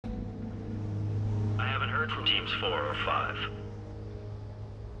reinforcements 4 or 5.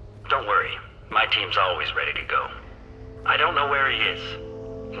 Don't worry, my team's always ready to go. I don't know where he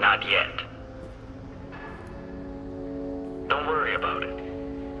is. Not yet. Don't worry about it.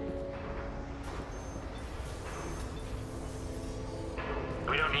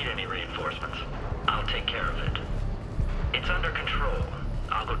 We don't need any reinforcements. I'll take care of it. It's under control.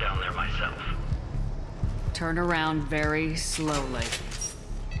 I'll go down there myself. Turn around very slowly.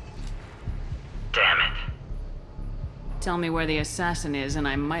 Damn it. Tell me where the assassin is and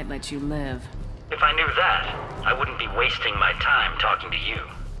I might let you live. If I knew that, I wouldn't be wasting my time talking to you.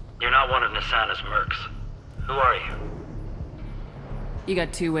 You're not one of Nisana's mercs. Who are you? You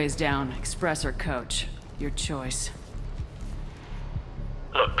got 2 ways down, express or coach. Your choice.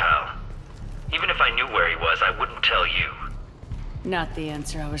 Look, pal. Even if I knew where he was, I wouldn't tell you. Not the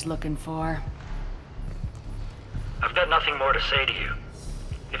answer I was looking for. I've got nothing more to say to you.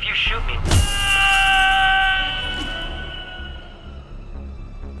 If you shoot me...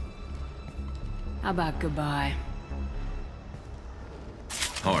 How about goodbye?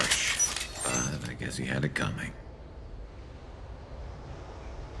 Harsh, but I guess he had it coming.